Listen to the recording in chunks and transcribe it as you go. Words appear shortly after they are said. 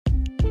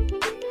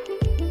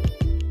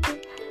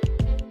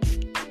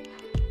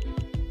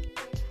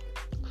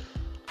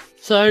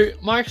So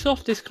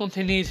Microsoft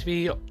discontinues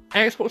the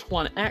Xbox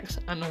One X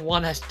and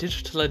One S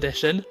Digital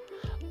Edition.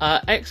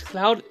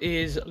 xCloud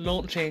is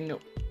launching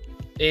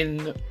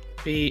in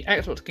the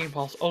Xbox Game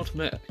Pass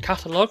Ultimate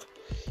Catalog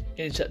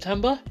in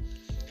September,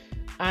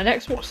 and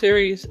Xbox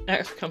Series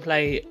X can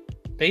play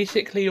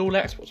basically all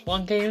Xbox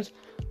One games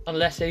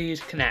unless they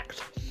use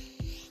Kinect.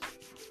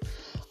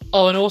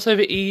 Oh, and also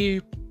an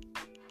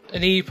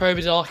EU probe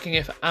is asking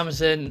if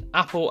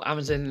Apple,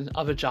 Amazon, and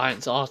other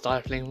giants are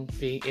stifling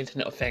the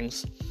Internet of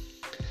Things.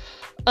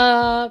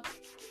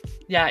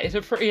 Yeah, it's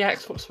a pretty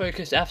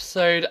Xbox-focused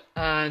episode,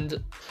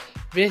 and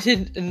this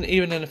isn't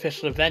even an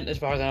official event as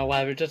far as I'm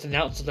aware. It just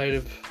announced a load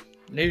of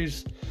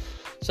news.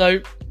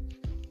 So,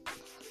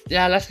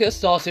 yeah, let's get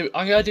started.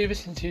 I'm going to do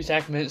this in 2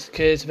 segments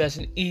because there's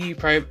an EU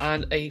probe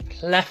and a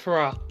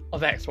plethora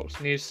of Xbox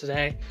news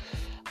today.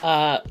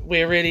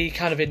 We're really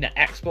kind of in the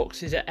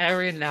Xbox's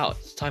area now.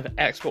 It's time for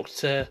Xbox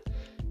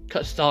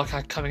to start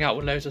coming out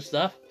with loads of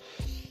stuff.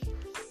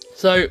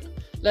 So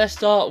let's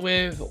start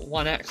with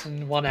One X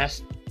and One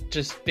S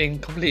just being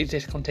completely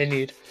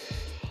discontinued.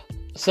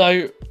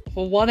 So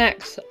for One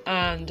X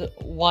and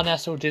One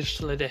S or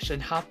Digital Edition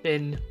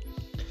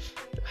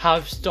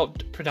have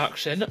stopped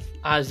production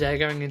as they're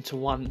going into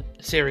One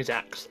Series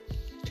X.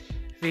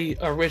 The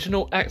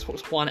original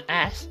Xbox One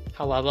S,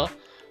 however,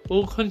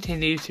 will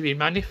continue to be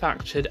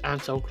manufactured and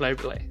sold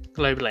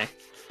globally.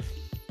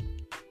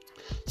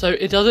 So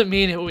it doesn't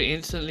mean it will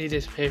instantly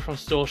disappear from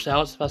store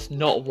shelves. That's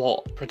not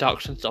what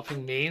production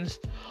stopping means.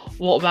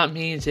 What that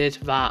means is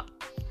that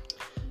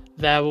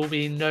there will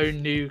be no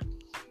new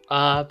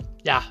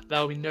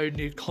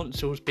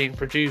consoles being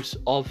produced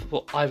of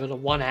either the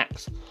One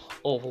X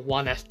or the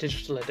One S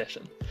Digital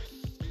Edition.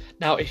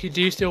 Now, if you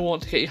do still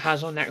want to get your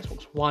hands on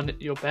Xbox One,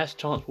 your best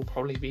chance will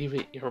probably be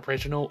the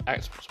original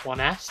Xbox One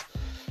S,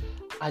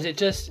 as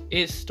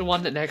it's the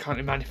one that they're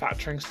currently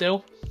manufacturing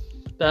still.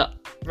 But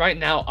right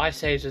now, I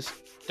say just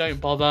don't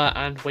bother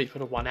and wait for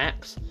the One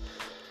X.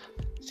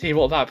 See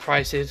what that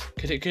price is,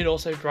 because it could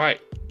also drive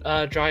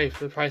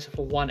the price of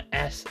the One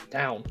S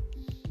down.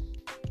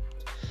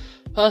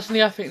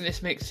 Personally, I think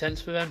this makes sense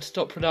for them to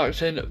stop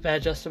production. They're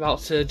just about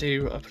to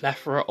do a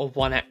plethora of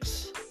One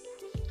X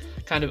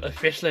kind of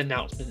official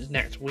announcements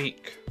next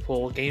week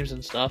for games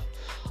and stuff.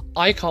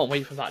 I can't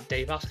wait for that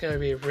day. That's going to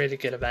be a really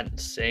good event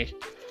to see.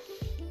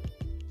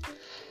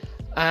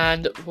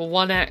 And the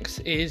One X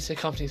is the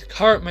company's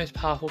current most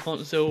powerful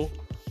console,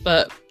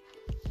 but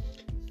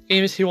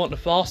gamers who want the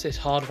fastest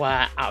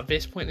hardware at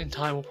this point in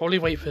time will probably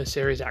wait for the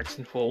Series X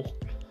in fall,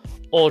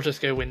 or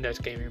just go Windows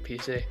Gaming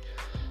PC.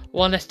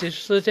 One S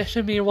Digital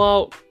Edition,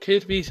 meanwhile,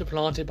 could be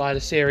supplanted by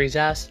the Series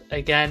S.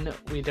 Again,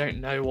 we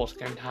don't know what's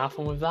going to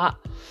happen with that.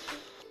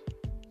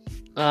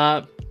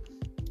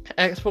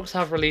 Xbox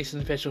have released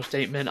an official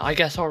statement. I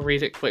guess I'll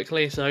read it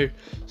quickly. So,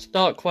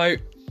 start quote: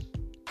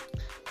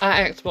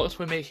 "At Xbox,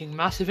 we're making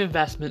massive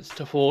investments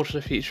to forge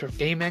the future of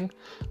gaming,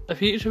 a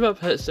future that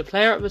puts the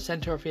player at the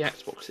centre of the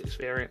Xbox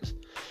experience.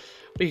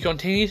 We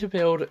continue to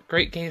build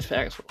great games for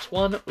Xbox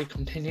One. We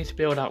continue to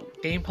build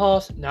out Game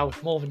Pass, now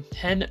with more than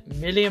 10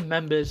 million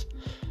members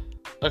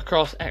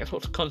across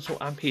Xbox console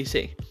and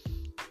PC.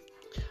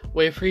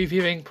 We're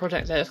previewing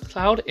Project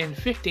xCloud in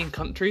 15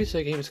 countries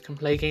so gamers can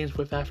play games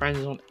with their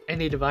friends on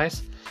any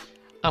device.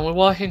 And we're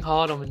working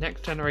hard on the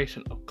next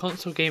generation of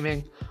console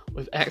gaming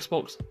with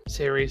Xbox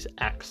Series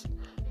X,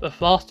 the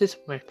fastest,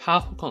 most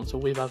powerful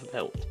console we've ever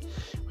built,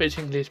 which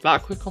includes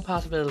backward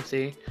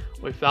compatibility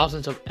with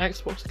thousands of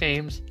Xbox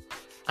games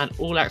and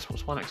all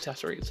Xbox One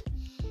accessories.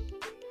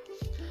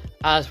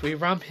 As we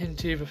ramp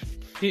into the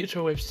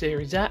future with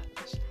Series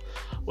X,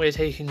 we're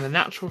taking the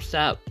natural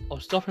step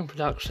of stopping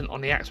production on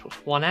the Xbox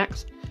One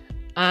X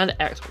and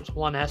Xbox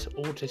One S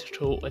All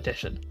Digital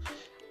Edition.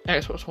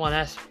 Xbox One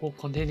S will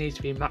continue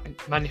to be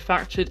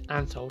manufactured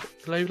and sold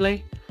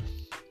globally.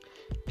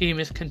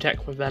 Gamers can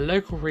check with their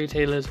local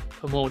retailers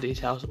for more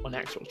details on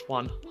Xbox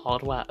One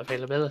hardware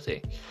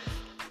availability."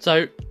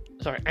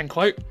 End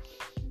quote.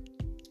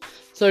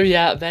 So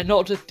yeah, they're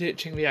not just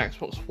ditching the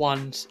Xbox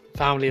One's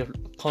family of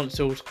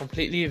consoles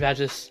completely, they're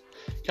just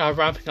kind of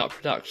ramping up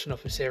production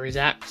of the Series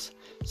X.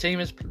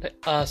 Same as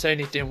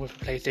Sony's doing with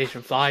the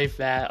PlayStation 5,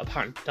 they're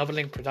apparently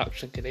doubling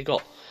production because they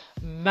got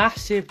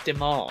massive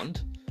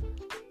demand.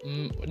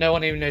 No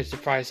one even knows the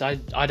price. I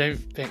don't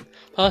think.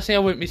 Personally, I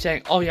wouldn't be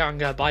saying, oh yeah, I'm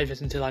going to buy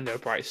this until I know the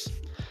price.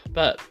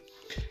 But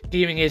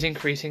gaming is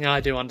increasing, and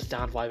I do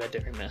understand why they're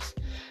doing this.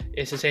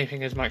 It's the same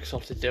thing as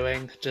Microsoft is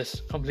doing,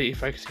 just completely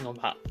focusing on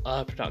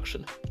that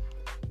production.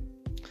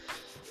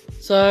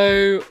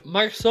 So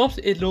Microsoft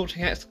is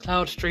launching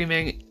xCloud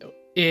streaming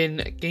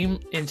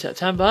in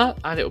September,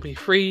 and it will be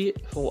free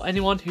for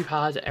anyone who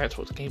has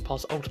Xbox Game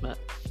Pass Ultimate.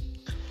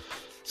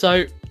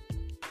 So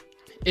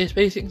it's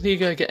basically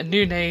going to get a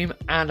new name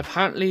and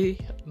apparently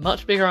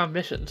much bigger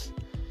ambitions.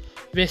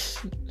 This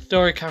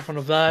story came from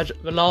The Verge.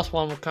 The last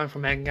one will come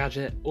from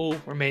Engadget. All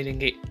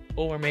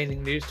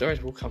remaining news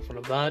stories will come from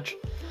The Verge.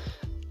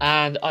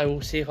 And I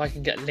will see if I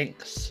can get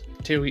links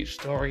to each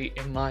story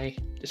in my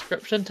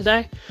description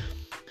today.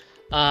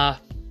 I'll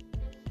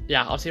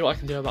see what I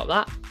can do about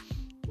that.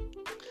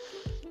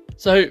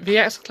 So the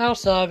xCloud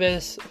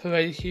service, for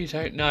those who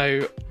don't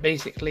know,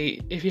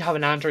 basically if you have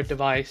an Android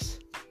device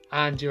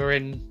and you're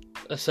in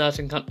a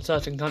certain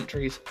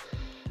countries,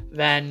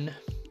 then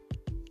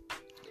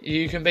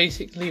you can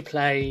basically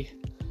play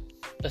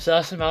a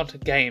certain amount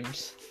of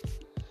games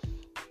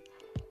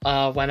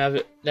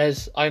whenever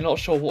I'm not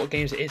sure what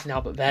games it is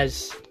now, but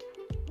there's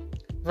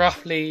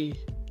roughly,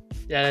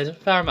 there's a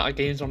fair amount of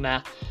games on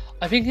there.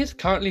 I think it's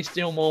currently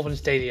still more than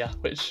Stadia,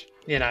 which,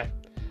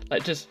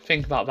 just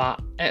think about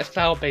that.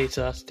 xCloud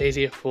beta,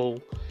 Stadia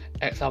full,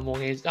 xCloud more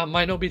games. That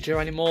might not be true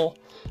anymore,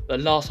 but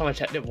last time I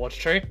checked it was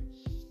true.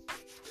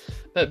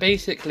 But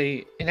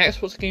basically, in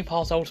Xbox Game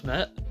Pass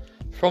Ultimate,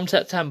 from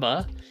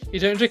September,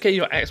 you don't just get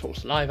your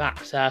Xbox Live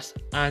Access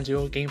and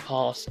your Game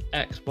Pass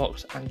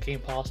Xbox and Game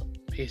Pass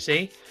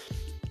PC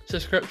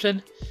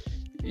subscription,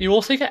 you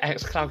also get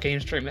xCloud game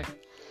streaming.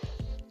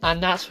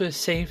 And that's for the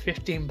same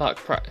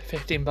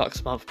 $15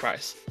 a month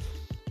price.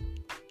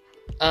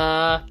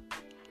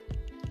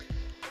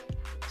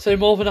 So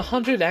more than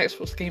 100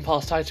 Xbox Game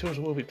Pass titles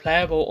will be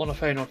playable on a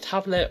phone or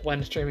tablet when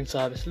the streaming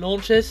service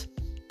launches,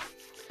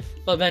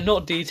 but they're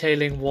not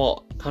detailing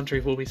what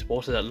countries will be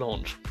supported at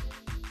launch.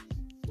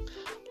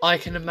 I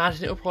can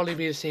imagine it'll probably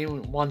be the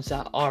same ones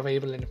that are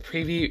available in the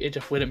preview. It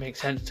just wouldn't make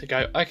sense to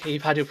go, okay,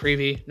 you've had your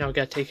preview, now we're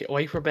going to take it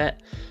away for a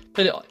bit,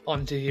 put it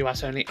onto the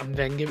US only, and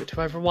then give it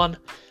to everyone.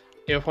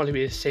 It'll probably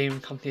be the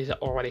same companies that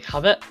already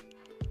have it.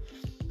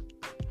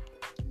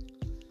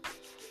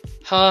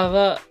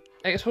 However,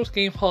 Xbox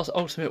Game Pass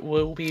Ultimate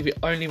will be the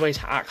only way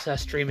to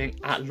access streaming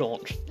at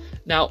launch.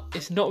 Now,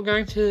 it's not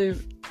going to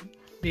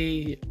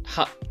be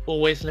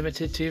always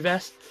limited to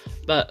this,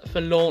 but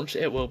for launch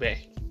it will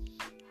be.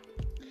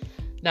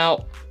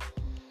 Now,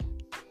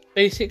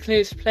 basically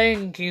it's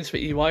playing games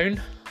that you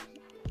own.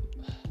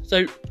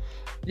 So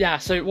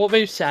what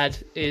they've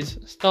said is,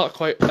 start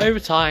quote, over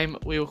time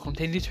we will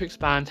continue to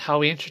expand how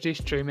we introduce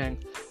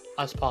streaming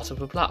as part of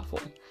the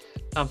platform,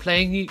 and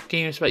playing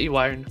games that you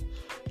own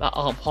that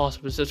aren't part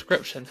of a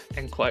subscription,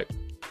 end quote.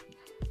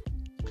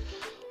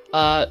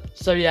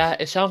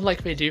 It sounds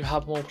like they do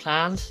have more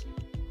plans,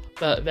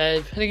 but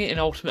they're putting it in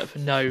Ultimate for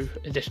no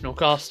additional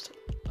cost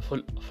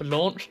for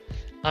launch,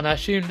 and I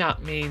assume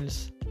that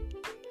means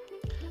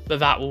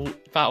that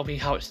will be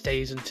how it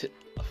stays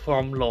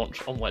from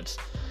launch onwards.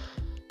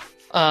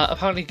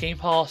 Apparently Game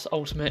Pass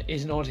Ultimate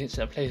is an audience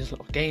that plays a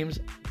lot of games.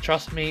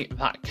 Trust me,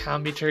 that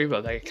can be true,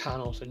 but they can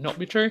also not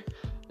be true.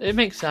 It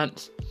makes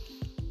sense.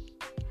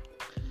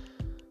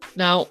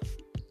 Now,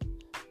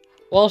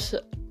 whilst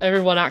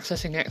everyone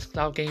accessing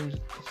xCloud game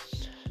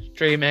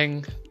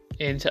streaming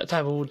in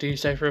September will do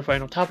so through a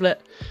phone or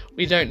tablet,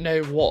 we don't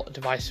know what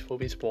devices will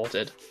be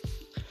supported.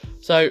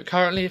 So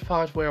currently, as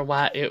far as we're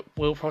aware, it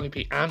will probably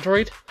be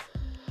Android,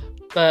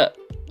 but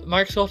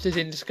Microsoft is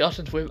in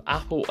discussions with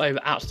Apple over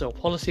App Store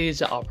policies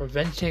that are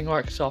preventing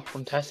Microsoft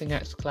from testing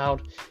xCloud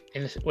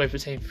with the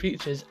same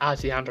features as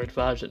the Android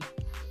version.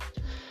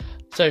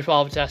 So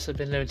far, the tests have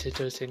been limited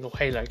to a single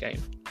Halo game.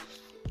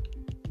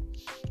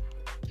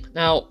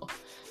 Now,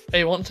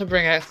 they want to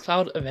bring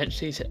xCloud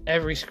eventually to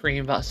every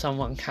screen that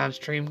someone can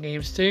stream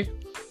games to.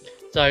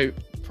 So,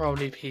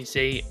 probably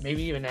PC,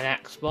 maybe even an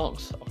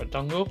Xbox or a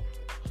dongle,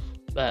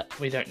 but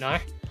we don't know.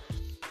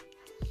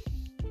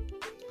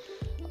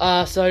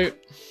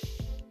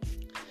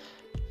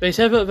 They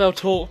said that they'll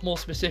talk more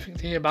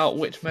specifically about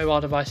which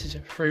mobile devices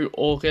through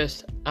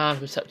August and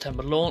the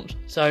September launch.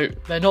 So,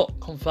 they're not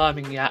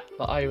confirming yet,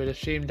 but I would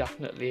assume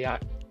definitely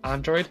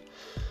Android,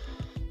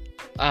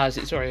 as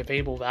it's already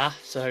available there.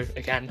 So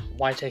again,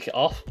 why take it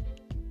off?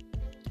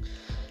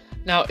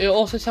 Now, it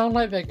also sounds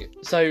like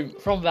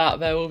from that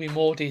there will be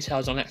more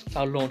details on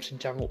xCloud launch in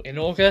general in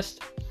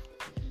August.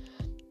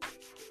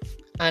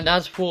 And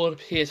as for the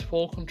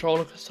PS4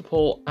 controller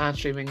support and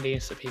streaming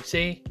games to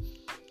PC,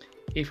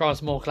 he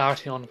provides more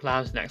clarity on the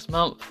plans next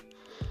month.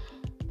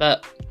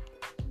 But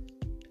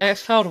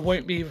xCloud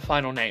won't be the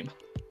final name,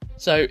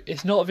 so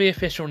it's not the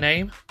official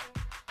name.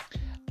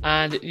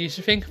 And you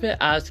should think of it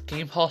as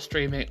Game Pass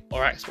streaming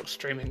or Xbox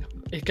streaming.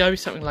 It goes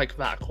something like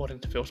that according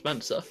to Phil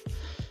Spencer.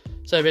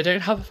 So they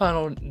don't have a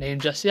final name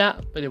just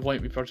yet, but it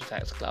won't be Project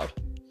xCloud.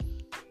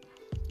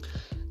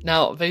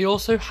 Now, they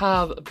also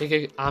have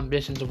bigger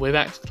ambitions with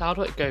xCloud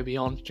that go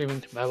beyond streaming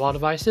to mobile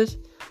devices.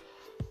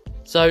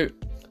 So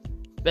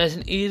there's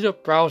an ease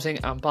of browsing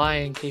and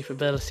buying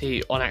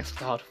capability on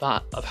xCloud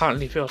that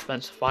apparently Phil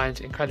Spencer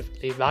finds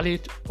incredibly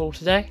valuable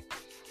today.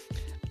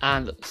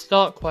 And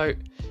start quote,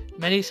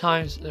 many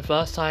times the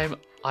first time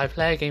I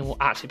play a game will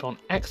actually be on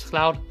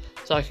xCloud,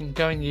 so I can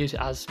go and use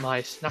it as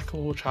my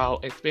snackable trial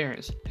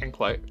experience, end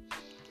quote.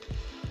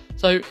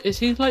 So it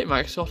seems like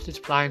Microsoft is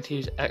planning to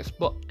use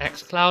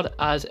xCloud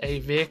as a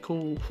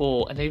vehicle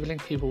for enabling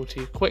people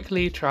to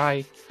quickly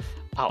try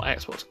out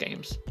Xbox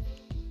games.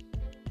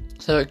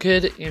 So it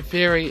could, in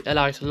theory,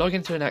 allow you to log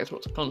into an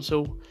Xbox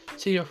console,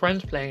 see your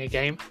friends playing a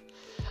game,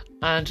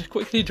 and just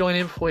quickly join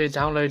in before your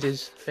download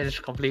is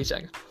finished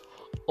completing.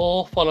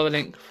 Or follow a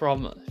link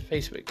from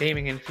Facebook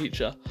Gaming in the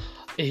future.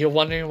 If you're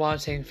wondering why I'm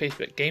saying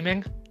Facebook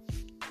Gaming,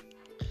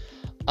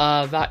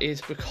 that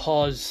is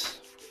because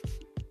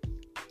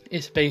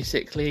it's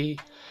basically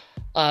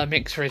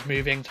Mixer is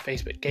moving to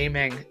Facebook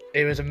Gaming.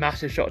 It was a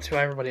massive shock to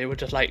everybody. It was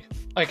just like,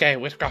 okay,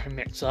 we're scrapping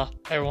Mixer,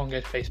 everyone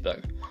go to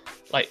Facebook.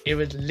 Like, it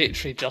was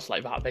literally just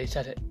like that. They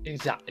said it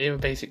exactly. It was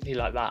basically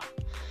like that.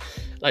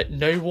 Like,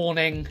 no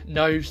warning,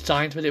 no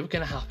signs that it was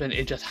going to happen.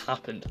 It just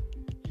happened.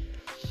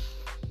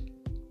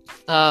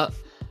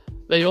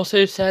 They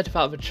also said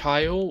that the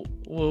trial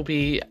will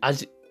be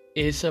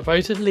is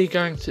supposedly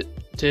going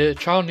to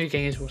trial new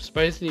games will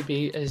supposedly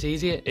be as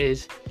easy as it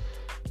is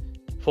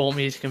for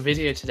music and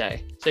video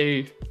today. So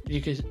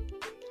you could,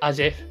 as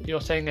if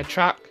you're sending a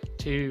track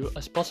to a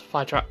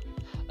Spotify track,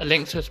 a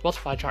link to a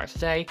Spotify track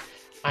today,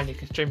 and you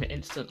can stream it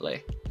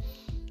instantly.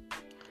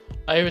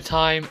 Over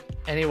time,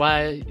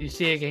 anywhere you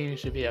see a game, you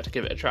should be able to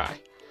give it a try.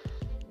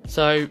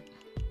 So,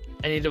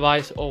 any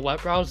device or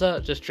web browser,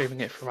 just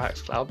streaming it from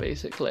xCloud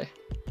basically.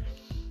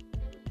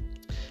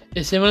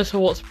 It's similar to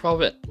what's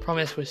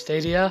promised with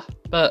Stadia,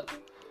 but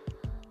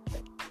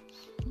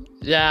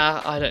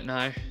yeah, I don't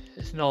know.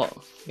 It's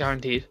not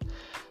guaranteed.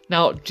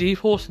 Now,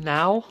 GeForce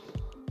Now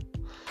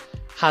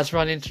has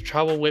run into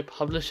trouble with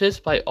publishers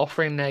by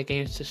offering their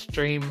games to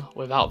stream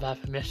without their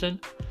permission.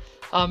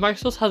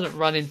 Microsoft hasn't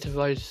run into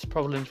those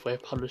problems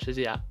with publishers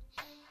yet.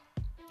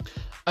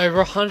 Over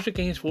 100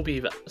 games will be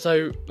there.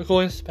 So,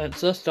 according to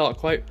Spencer, start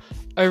quote,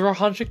 over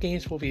 100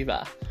 games will be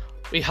there.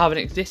 We have an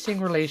existing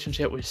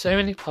relationship with so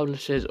many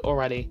publishers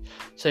already.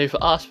 So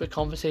for us, the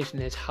conversation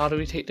is, how do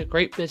we take the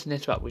great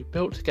business that we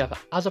built together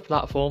as a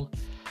platform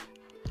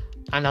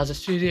and as a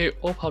studio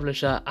or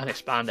publisher and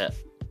expand it?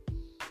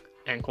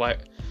 End quote.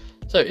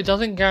 So it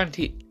doesn't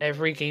guarantee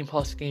every Game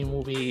Pass game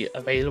will be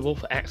available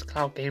for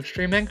xCloud game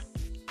streaming,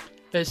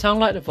 but it sounds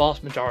like the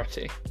vast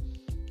majority.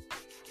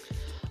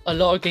 A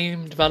lot of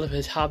game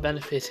developers have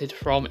benefited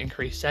from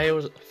increased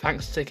sales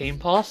thanks to Game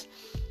Pass,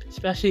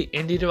 especially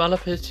indie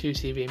developers who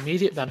see the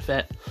immediate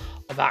benefit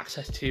of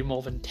access to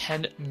more than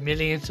 10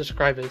 million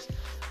subscribers.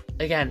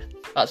 Again,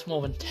 that's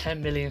more than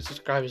 10 million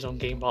subscribers on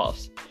Game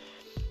Pass.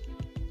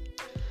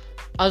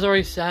 As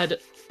already said,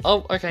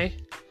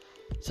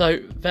 so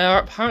they're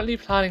apparently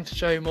planning to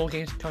show more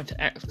games coming to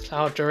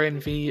xCloud during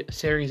the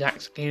Series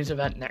X Games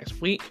event next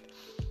week,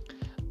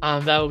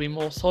 and there will be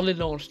more solid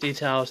launch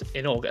details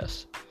in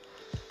August.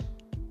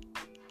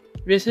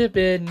 This has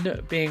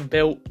been being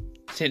built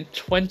since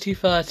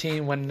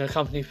 2013 when the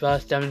company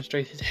first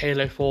demonstrated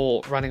Halo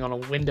 4 running on a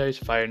Windows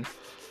phone.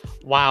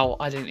 Wow,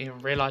 I didn't even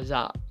realise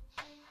that.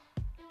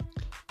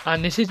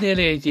 And this is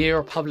nearly a year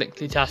of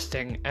publicly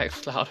testing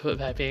xCloud, but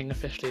they're being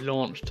officially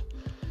launched.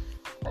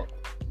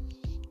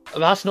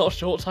 That's not a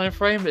short time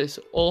frame, but it's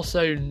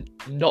also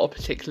not a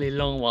particularly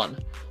long one.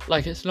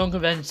 Like, it's longer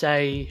than,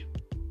 say,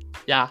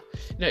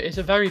 it's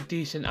a very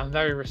decent and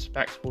very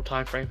respectable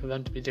time frame for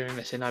them to be doing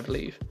this in, I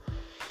believe.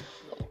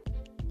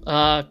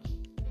 Well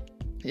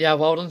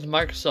done to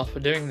Microsoft for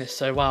doing this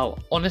so well.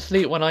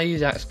 Honestly, when I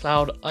use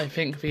xCloud, I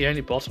think the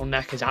only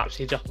bottleneck is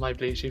actually just my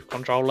Bluetooth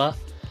controller.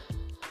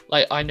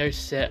 Like, I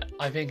notice it,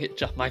 I think it's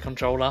just my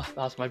controller,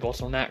 that's my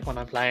bottleneck when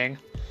I'm playing.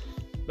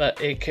 But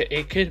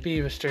it could be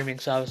the streaming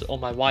service or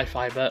my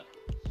Wi-Fi, but,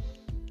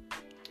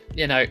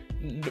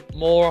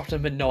 more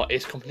often than not,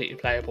 it's completely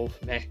playable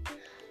for me.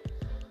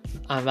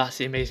 And that's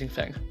the amazing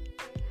thing.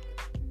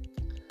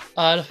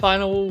 The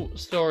final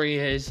story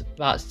is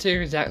that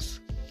Series X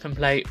can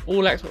play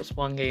all Xbox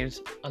One games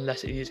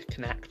unless it uses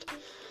Kinect.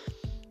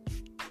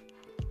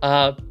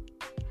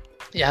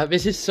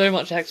 This is so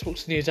much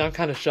Xbox news, I'm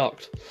kind of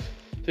shocked,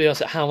 to be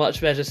honest, at how much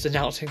they're just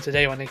announcing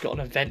today when they've got an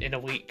event in a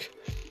week.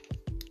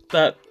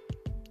 But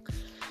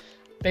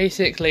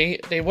basically,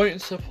 they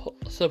won't support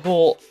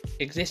the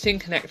existing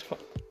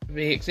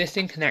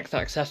Kinect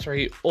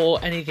accessory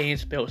or any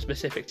games built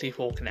specifically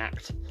for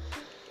Kinect.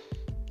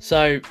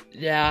 So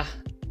yeah,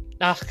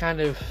 that's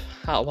kind of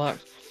how it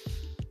works.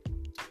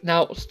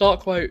 Now,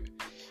 start quote,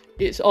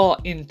 it's our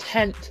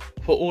intent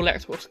for all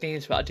Xbox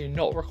games that do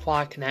not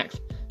require Kinect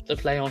to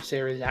play on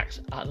Series X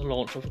at the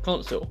launch of the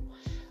console.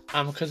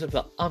 And because of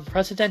the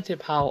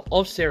unprecedented power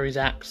of Series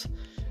X,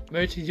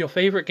 most of your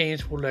favourite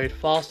games will load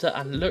faster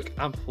and look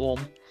and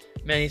perform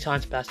many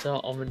times better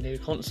on the new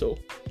console.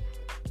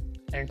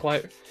 End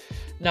quote.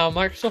 Now,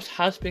 Microsoft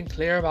has been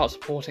clear about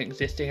supporting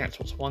existing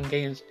Xbox One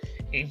games,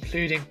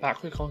 including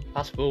backward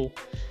compatible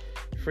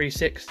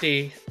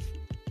 360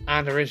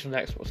 and original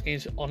Xbox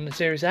games on the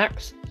Series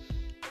X,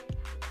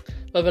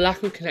 but the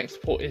lack of Kinect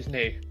support is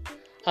new.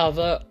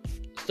 However,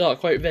 start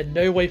quote, there's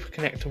no way for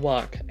Kinect to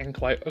work, end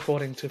quote,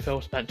 according to Phil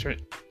Spencer,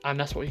 and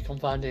that's what he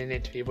confirmed in an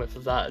interview with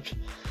The Verge.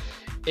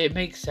 It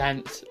makes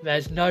sense,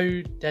 there's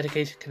no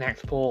dedicated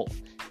Kinect port,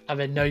 and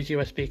there's no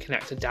USB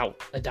Kinect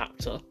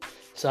adapter,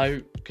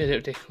 so because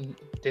it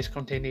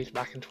discontinued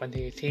back in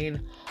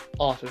 2018,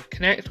 after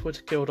Kinect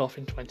was killed off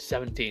in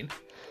 2017.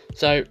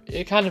 So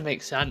it kind of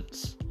makes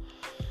sense.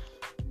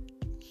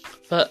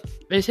 But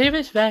they say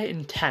it's their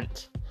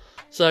intent.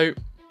 So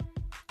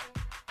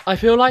I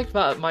feel like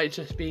that might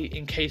just be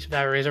in case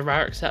there is a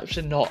rare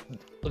exception, not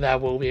there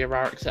will be a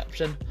rare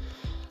exception.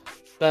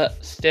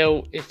 But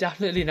still, it's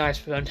definitely nice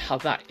for them to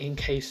have that in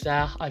case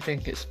there. I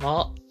think it's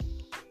smart.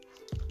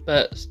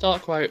 But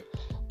start quote,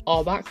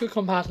 our backward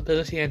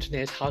compatibility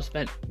engineers have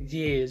spent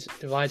years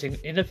devising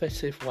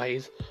innovative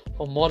ways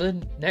for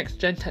modern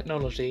next-gen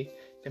technology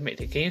to make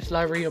the games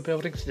library you're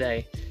building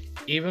today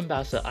even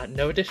better at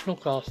no additional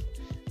cost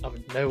and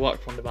with no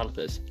work from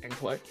developers, end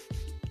quote.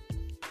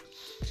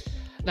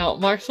 Now,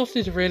 Microsoft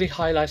is really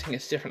highlighting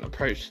its different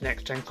approach to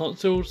next-gen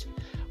consoles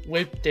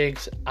with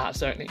digs at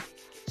Sony.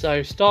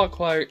 So, start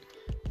quote,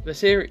 the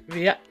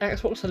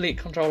Xbox Elite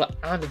controller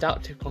and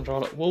adaptive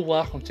controller will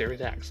work on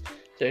Series X,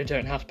 so you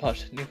don't have to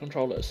purchase new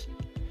controllers.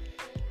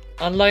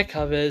 Unlike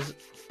others,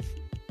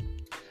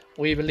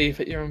 we believe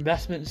that your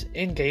investments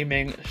in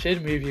gaming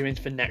should move you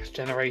into the next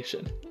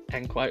generation,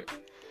 end quote.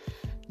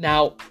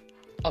 Now,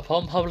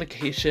 upon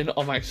publication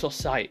on Microsoft's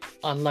site,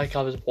 unlike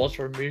others, was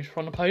removed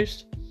from the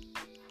post.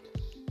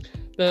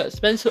 But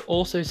Spencer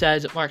also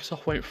says that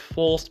Microsoft won't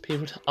force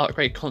people to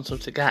upgrade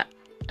consoles to get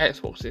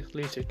Xbox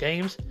exclusive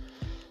games.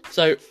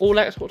 So all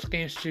Xbox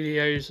Game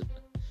Studios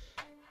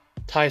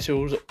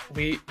titles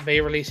we may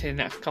release in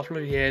the next couple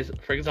of years,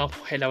 for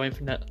example Halo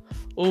Infinite,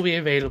 will be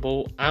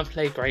available and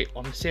play great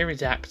on the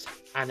Series X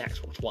and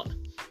Xbox One.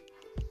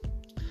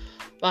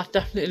 That's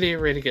definitely a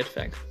really good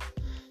thing.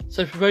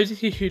 So for those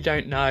of you who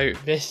don't know,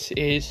 this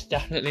is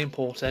definitely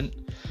important.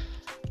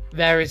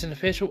 There is an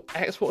official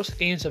Xbox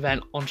Games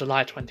event on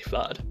July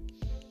 23rd.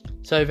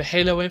 So the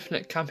Halo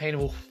Infinite campaign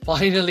will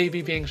finally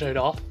be being showed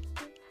off.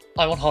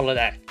 I'm on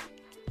holiday.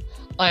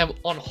 I am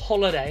on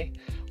holiday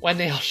when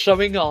they are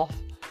showing off.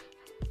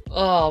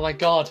 Oh my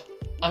god.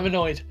 I'm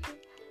annoyed.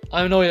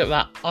 I'm annoyed at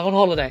that. I'm on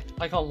holiday.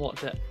 I can't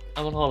watch it.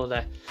 I'm on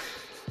holiday.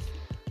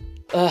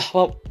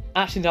 Well,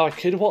 actually no, I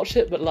could watch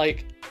it, but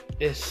like,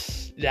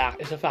 I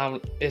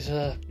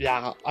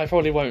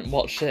probably won't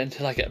watch it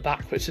until I get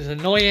back, which is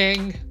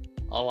annoying.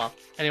 Oh well.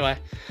 Anyway.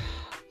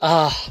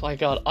 Oh my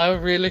god.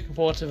 I'm really looking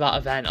forward to that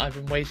event. I've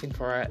been waiting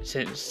for it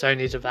since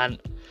Sony's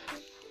event.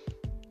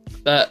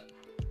 But,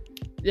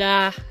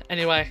 yeah,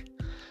 anyway.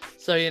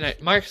 So,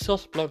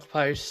 Microsoft's blog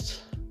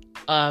post,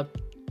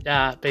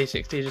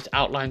 basically just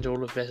outlined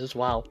all of this as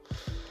well.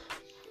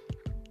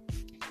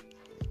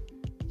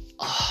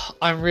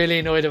 I'm really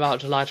annoyed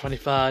about July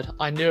 23rd.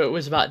 I knew it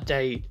was that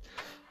date,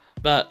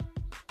 but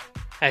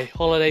hey,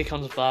 holiday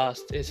comes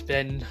first. It's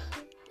been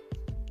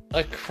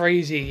a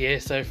crazy year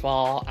so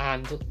far,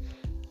 and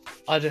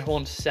I just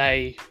want to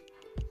say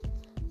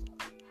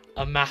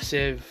a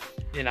massive,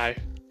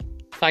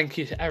 thank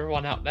you to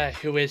everyone out there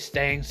who is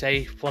staying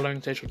safe,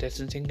 following social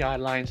distancing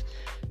guidelines,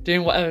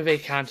 doing whatever they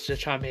can to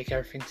try and make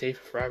everything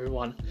safer for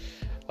everyone.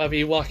 Whether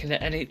you work in the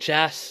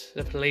NHS,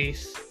 the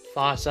police,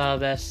 fire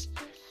service,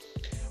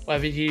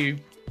 whether you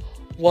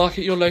work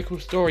at your local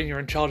store and you're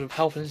in charge of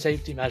health and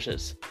safety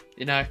measures,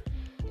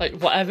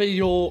 whatever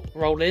your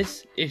role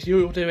is, if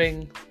you're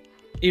doing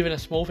even a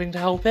small thing to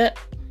help it,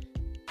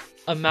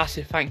 a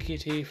massive thank you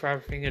to you for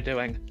everything you're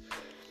doing.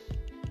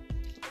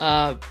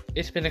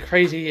 It's been a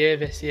crazy year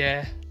this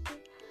year,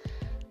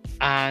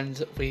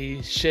 and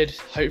we should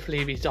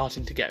hopefully be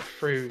starting to get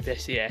through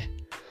this year.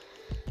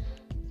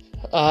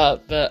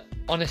 But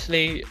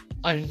honestly,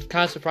 I'm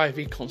kind of surprised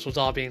these consoles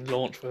are being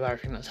launched with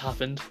everything that's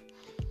happened.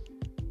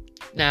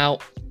 Now,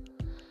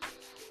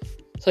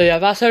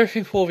 that's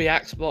everything for the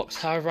Xbox.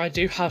 However, I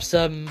do have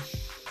some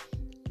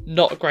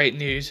not great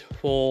news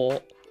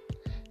for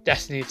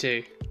Destiny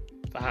 2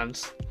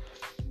 fans.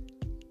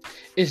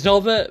 It's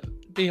not that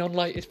Beyond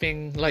Light is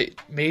being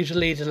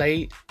majorly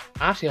delayed.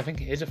 Actually, I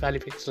think it is a fairly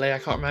big delay. I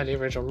can't remember the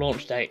original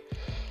launch date.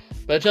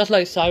 But just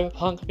like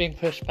Cyberpunk being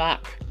pushed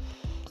back,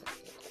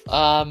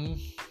 you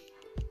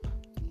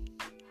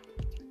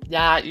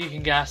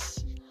can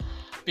guess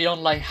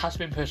Beyond Light has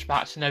been pushed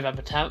back to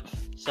November 10th.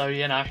 So,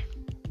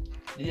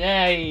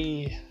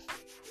 yay!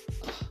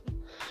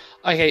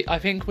 Okay, I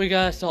think we're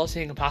going to start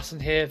seeing a pattern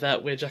here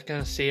that we're just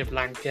going to see a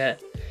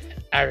blanket,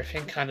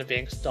 everything kind of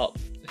being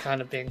stopped,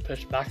 kind of being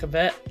pushed back a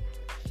bit.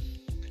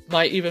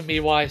 Might even be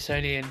why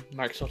Sony and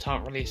Microsoft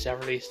haven't released their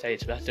release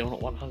dates, but I'm still not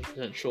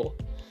 100% sure.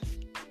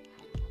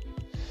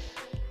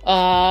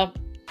 I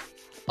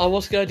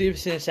was going to do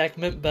this in a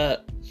segment,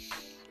 but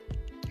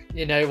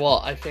you know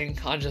what, I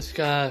think I'm just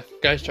going to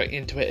go straight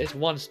into it. It's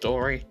one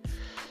story.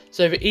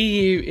 So the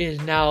EU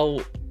is now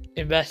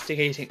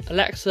investigating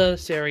Alexa,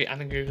 Siri and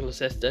the Google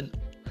Assistant,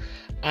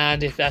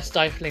 and if they're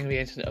stifling the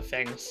Internet of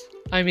Things.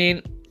 I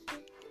mean,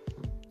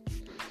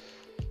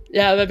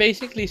 they're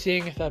basically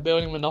seeing if they're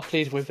building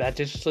monopolies with their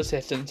digital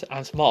assistants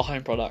and smart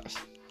home products.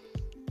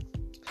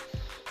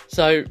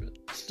 So,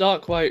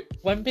 start quote,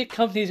 when big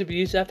companies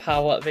abuse their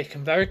power, they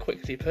can very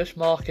quickly push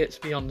markets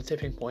beyond the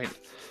tipping point,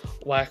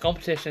 where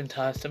competition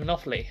turns to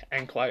monopoly,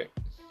 end quote.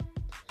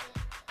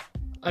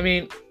 I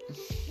mean,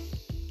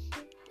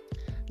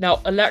 now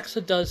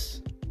Alexa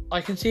I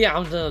can see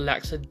Amazon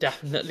Alexa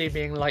definitely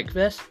being like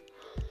this,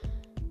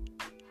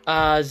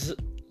 as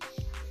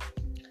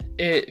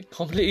it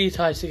completely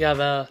ties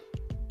together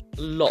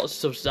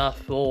lots of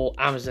stuff for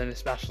Amazon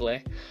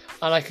especially,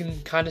 and I can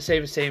kind of say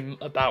the same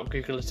about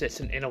Google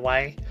Assistant in a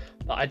way,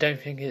 but I don't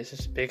think it's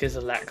as big as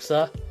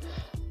Alexa.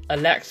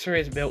 Alexa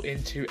is built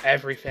into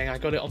everything. I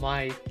got it on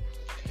my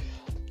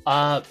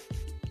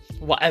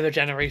whatever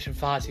generation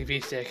Fire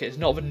TV stick. It's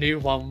not the new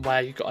one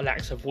where you've got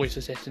Alexa voice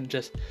assistant,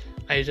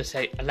 and you just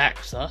say,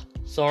 Alexa,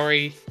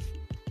 sorry,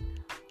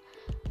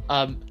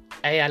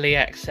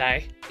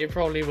 Alexa. It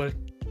probably would,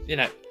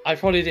 I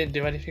probably didn't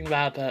do anything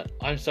bad, but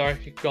I'm sorry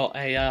if you've got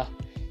a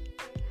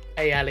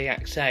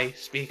Alexa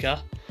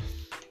speaker.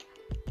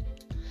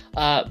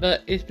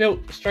 But it's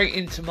built straight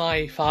into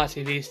my Fire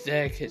TV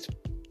stick. It's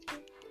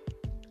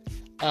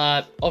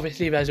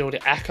obviously there's all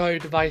the Echo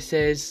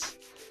devices.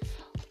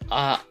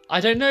 I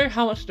don't know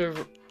how much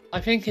I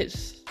think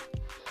it's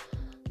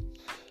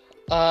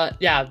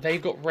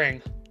they've got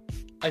Ring.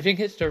 I think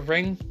it's the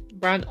Ring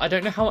brand. I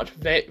don't know how much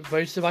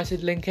those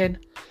devices link in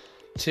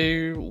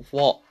to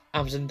what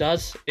Amazon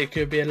does. It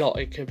could be a lot,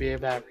 it could be a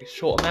very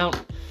small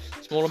amount,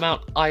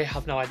 I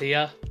have no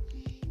idea.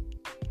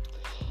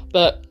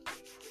 But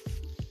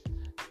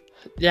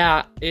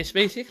yeah, it's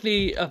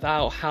basically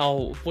about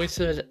how voice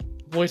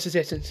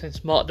assistants and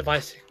smart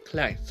devices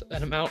collect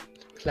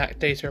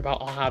data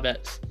about our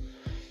habits,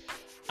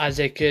 as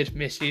they could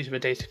misuse the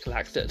data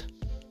collected.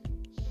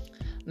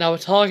 Now, the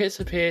targets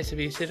appear to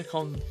be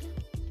Silicon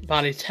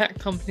Valley tech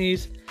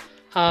companies.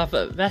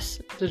 However,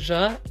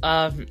 Vestager,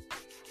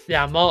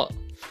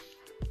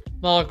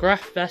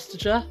 Margrethe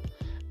Vestager,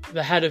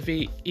 the head of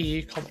the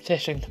EU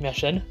Competition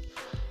Commission,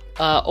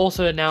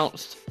 also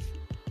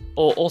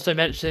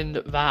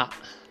mentioned that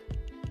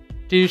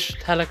Deutsche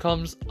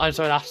Telekom's, I'm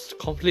sorry, that's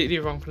completely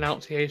wrong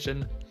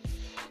pronunciation,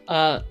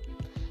 but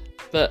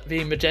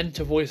the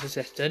Magenta voice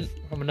assistant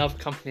from another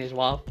company as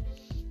well.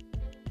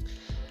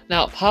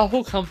 Now,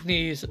 powerful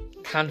companies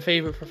can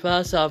favour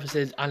preferred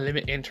services and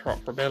limit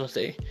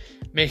interoperability,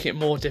 making it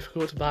more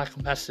difficult to buy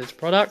competitors'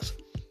 products.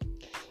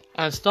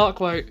 And start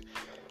quote,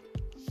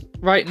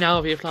 right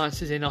now the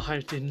appliances in our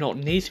homes do not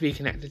need to be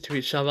connected to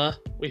each other.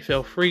 We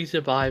feel free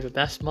to buy the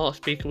best smart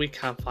speaker we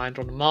can find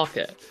on the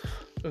market,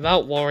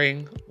 without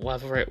worrying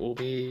whether it will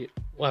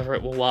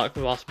work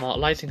with our smart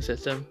lighting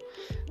system,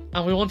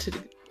 and we want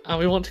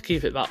to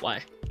keep it that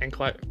way, end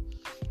quote.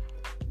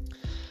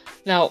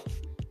 Now,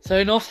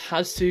 Sonos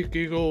has sued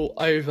Google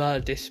over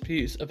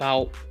disputes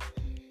about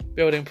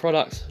building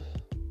products.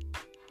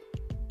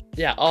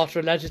 After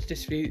alleged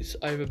disputes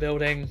over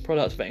building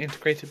products that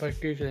integrated both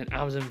Google and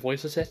Amazon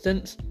voice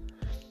assistants.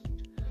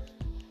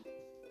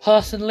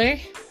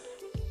 Personally,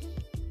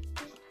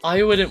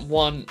 I wouldn't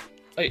want,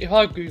 if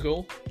I were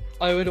Google,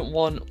 I wouldn't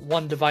want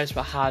one device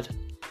that had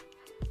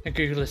a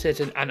Google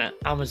Assistant and an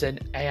Amazon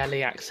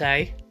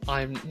Alexa.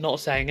 I'm not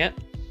saying it.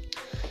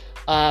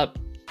 On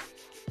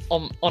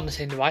the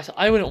same device.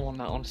 I wouldn't want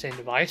that on the same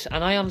device,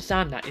 and I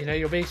understand that.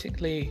 You're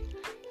basically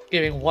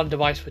giving one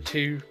device for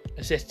two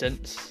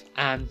assistants,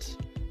 and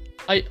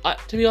I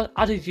to be honest,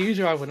 as a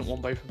user, I wouldn't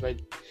want both of them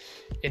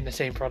in the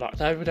same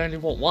product. I would only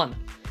want one.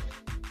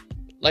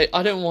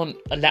 I don't want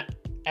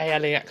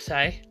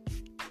Alexa,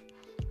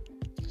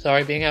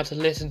 being able to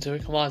listen to a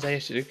commands I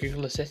issue to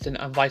Google Assistant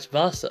and vice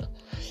versa.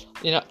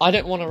 I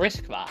don't want to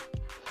risk that.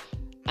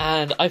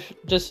 And I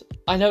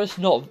know it's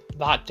not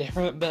that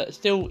different, but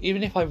still,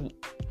 even if I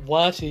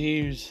were to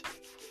use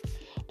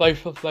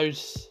both of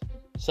those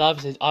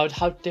services, I would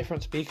have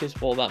different speakers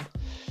for them,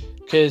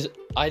 because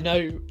I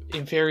know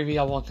in theory the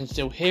other one can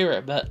still hear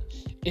it, but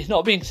it's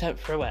not being sent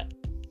through it.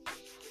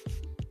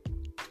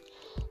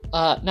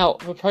 Now,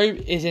 the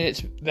probe is in its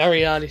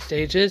very early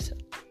stages,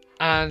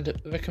 and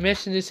the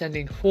Commission is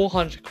sending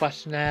 400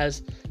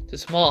 questionnaires to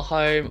smart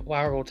home,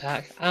 wearable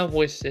tech, and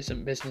voice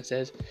assistant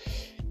businesses,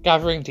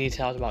 gathering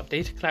details about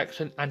data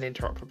collection and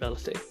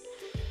interoperability.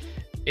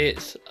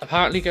 It's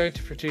apparently going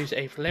to produce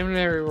a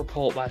preliminary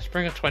report by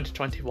spring of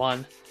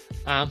 2021,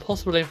 and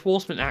possible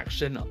enforcement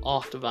action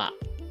after that.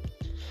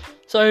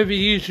 So the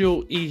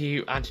usual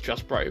EU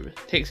antitrust probe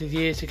takes a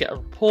year to get a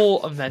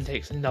report, and then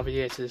takes another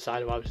year to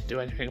decide whether to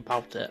do anything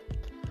about it.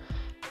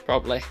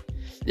 Probably.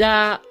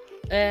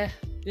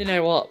 You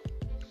know what?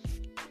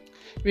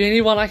 The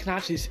only one I can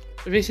actually...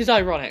 This is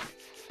ironic.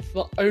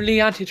 The only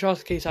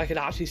antitrust case I could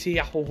actually see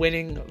Apple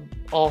winning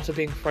after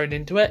being thrown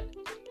into it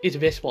is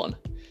this one.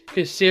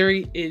 Because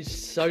Siri is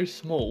so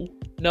small.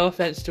 No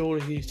offense to all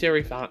of you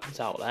Siri fans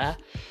out there.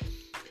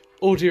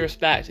 All due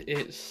respect,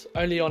 it's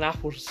only on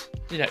Apple's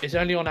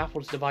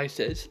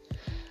devices.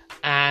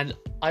 And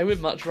I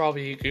would much rather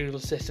use Google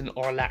Assistant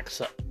or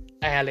Alexa.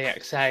 Damn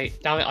it,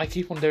 I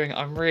keep on doing it.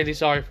 I'm really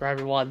sorry for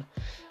everyone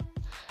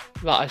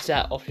that I've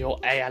set off your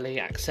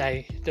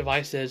Alexa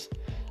devices.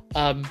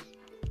 I'm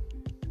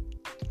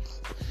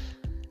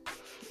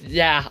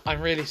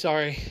really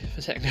sorry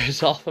for setting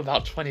those off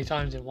about 20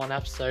 times in one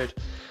episode.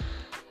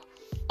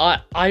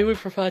 I would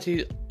prefer to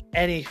use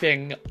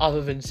anything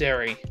other than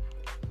Siri.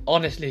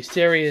 Honestly,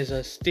 Siri is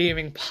a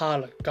steaming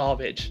pile of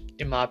garbage,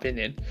 in my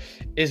opinion.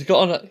 Siri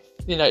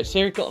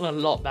gotten a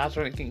lot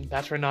better, and getting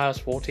better in iOS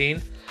 14,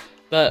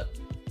 but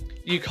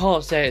you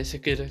can't say it's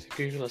as good as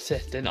Google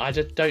Assistant. I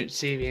just don't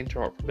see the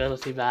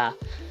interoperability there.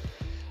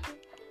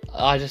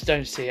 I just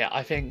don't see it.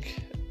 I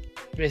think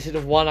this is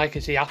the one I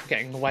can see Apple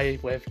getting away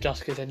with,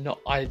 just because they're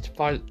not.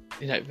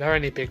 They're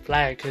only a big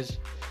player because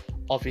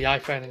of the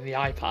iPhone and the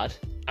iPad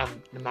and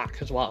the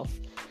Mac as well.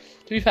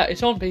 To be fair,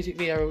 it's on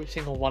basically every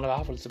single one of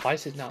Apple's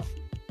devices now.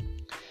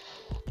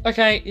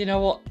 Okay, you know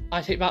what?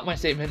 I take back my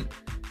statement.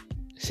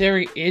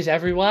 Siri is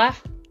everywhere.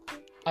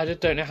 I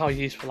just don't know how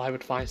useful I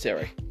would find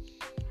Siri.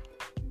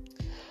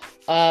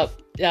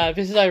 Yeah,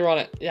 this is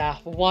ironic. Yeah,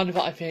 one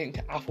that I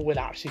think Apple would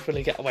actually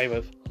fully get away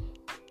with.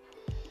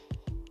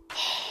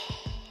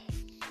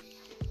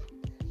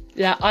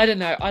 Yeah, I don't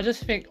know. I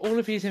just think all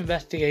of these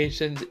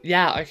investigations,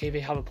 yeah, okay,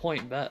 they have a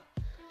point, but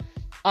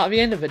at the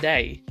end of the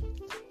day,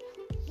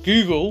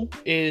 Google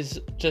is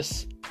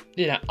just,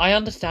 I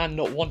understand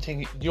not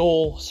wanting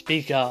your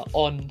speaker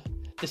on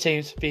the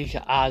same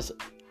speaker as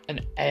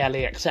an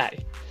Alexa.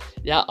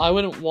 Yeah, I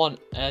wouldn't want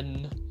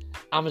an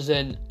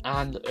Amazon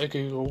and a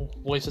Google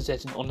voice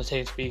assistant on the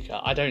same speaker.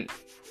 I don't.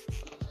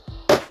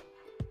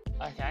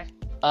 Okay.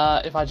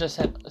 If I just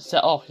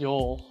set off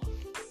your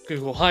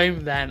Google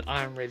Home, then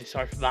I'm really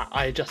sorry for that.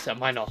 I just set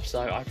mine off,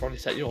 so I probably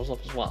set yours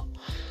off as well.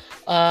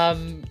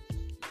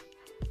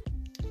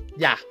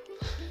 Yeah.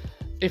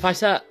 If I've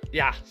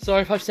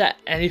set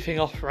anything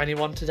off for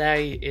anyone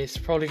today, it's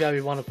probably going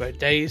to be one of those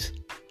days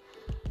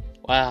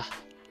where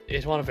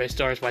it's one of those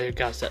stories where you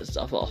guys set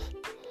stuff off.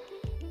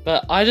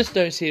 But I just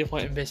don't see the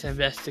point in this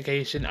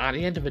investigation. At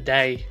the end of the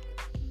day,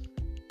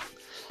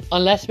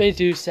 unless they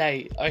do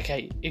say,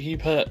 okay, if you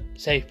put,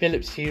 say,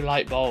 Philips Hue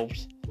light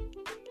bulbs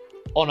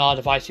on our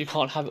device, you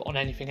can't have it on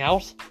anything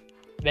else,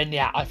 then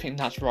yeah, I think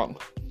that's wrong.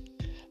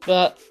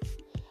 And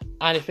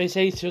if they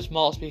say to a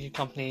smart speaker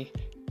company,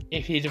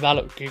 if you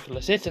develop Google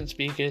Assistant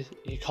speakers,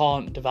 you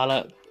can't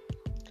develop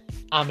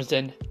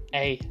Amazon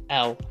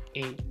Alexa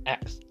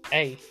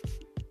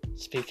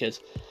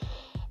speakers.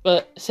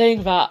 But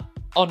saying that,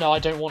 oh no, I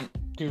don't want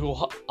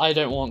Google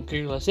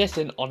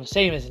Assistant on the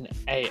same as an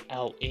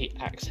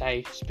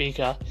Alexa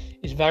speaker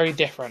is very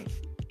different,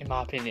 in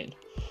my opinion.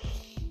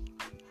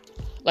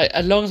 Like,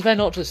 as long as they're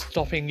not just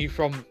stopping you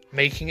from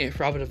making it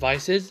for other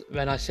devices,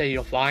 then I say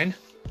you're fine.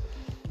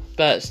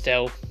 But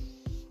still,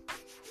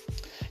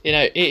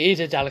 it is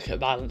a delicate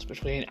balance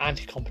between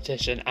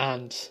anti-competition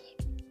and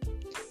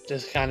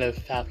just kind of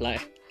fair play.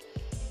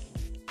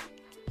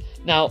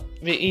 Now,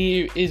 the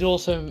EU is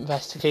also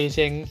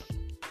investigating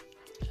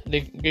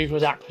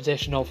Google's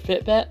acquisition of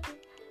Fitbit,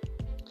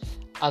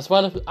 as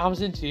well as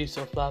Amazon's use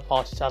of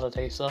third-party seller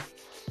data.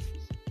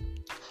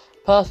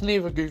 Personally,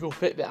 the Google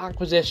Fitbit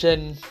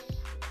acquisition,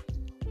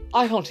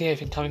 I can't see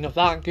anything coming of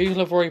that. Google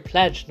have already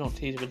pledged not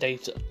to use the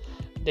data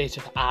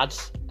for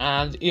ads,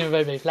 and even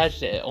though they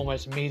pledged it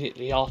almost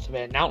immediately after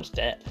they announced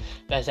it,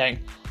 they're saying,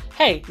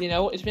 hey, you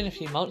know what, it's been a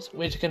few months,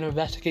 we're just going to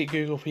investigate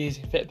Google for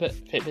using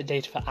Fitbit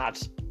data for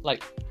ads.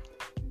 Like,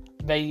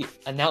 they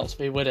announced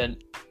they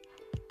wouldn't,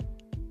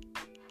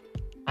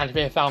 and if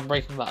they found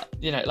breaking that,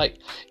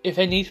 if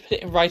they need to put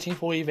it in writing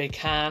for you, they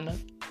can,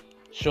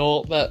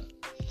 sure, but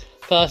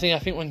personally, I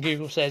think when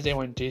Google says they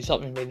want to do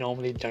something, they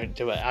normally don't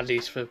do it, at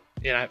least for,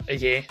 a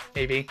year,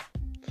 maybe.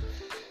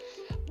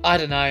 I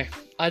don't know.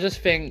 I just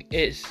think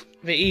it's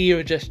the EU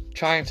are just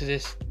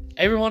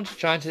everyone's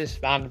trying to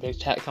disband the big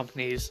tech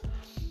companies,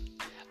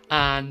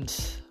 and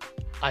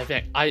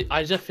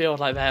I just feel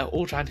like they're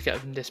all trying to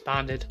get them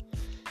disbanded.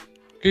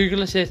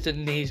 Google Assistant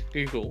needs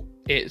Google.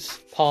 It's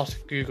part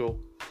of Google.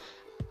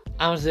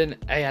 Amazon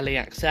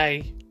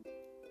Alexa,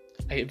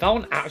 that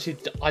one actually,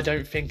 I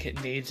don't think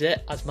it needs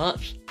it as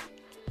much.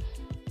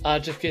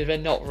 Just because they're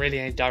not really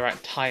any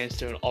direct tie-ins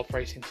to an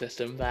operating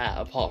system there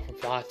apart from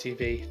Fire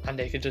TV, and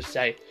they could just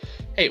say,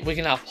 hey, we're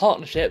going to have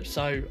partnerships,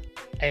 so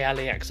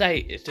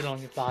Alexa is still on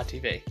your Fire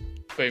TV.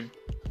 Boom.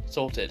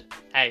 Sorted.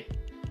 Hey.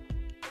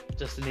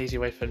 Just an easy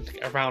way for them to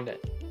get around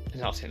it,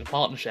 announcing a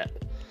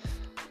partnership.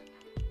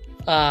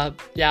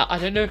 Yeah, I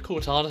don't know if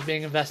Cortana's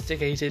being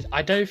investigated.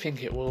 I don't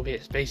think it will be.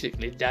 It's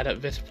basically dead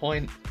at this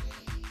point.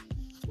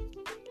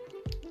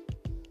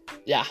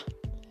 Yeah.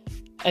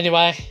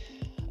 Anyway,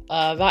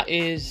 that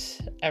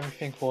is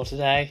everything for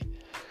today.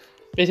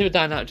 Bit of a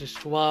dynamic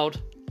digital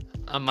world,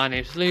 and my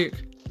name's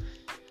Luke.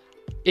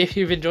 If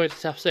you've enjoyed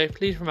this episode,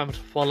 please remember to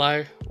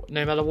follow.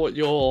 No matter what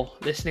you're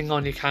listening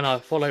on, you can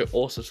either follow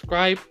or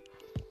subscribe.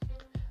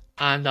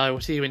 And I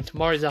will see you in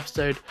tomorrow's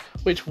episode,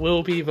 which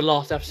will be the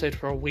last episode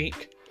for a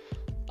week.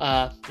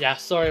 Yeah,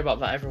 sorry about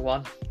that,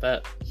 everyone,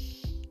 but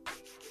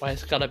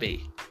it's gotta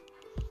be.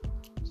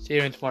 See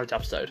you in tomorrow's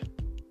episode.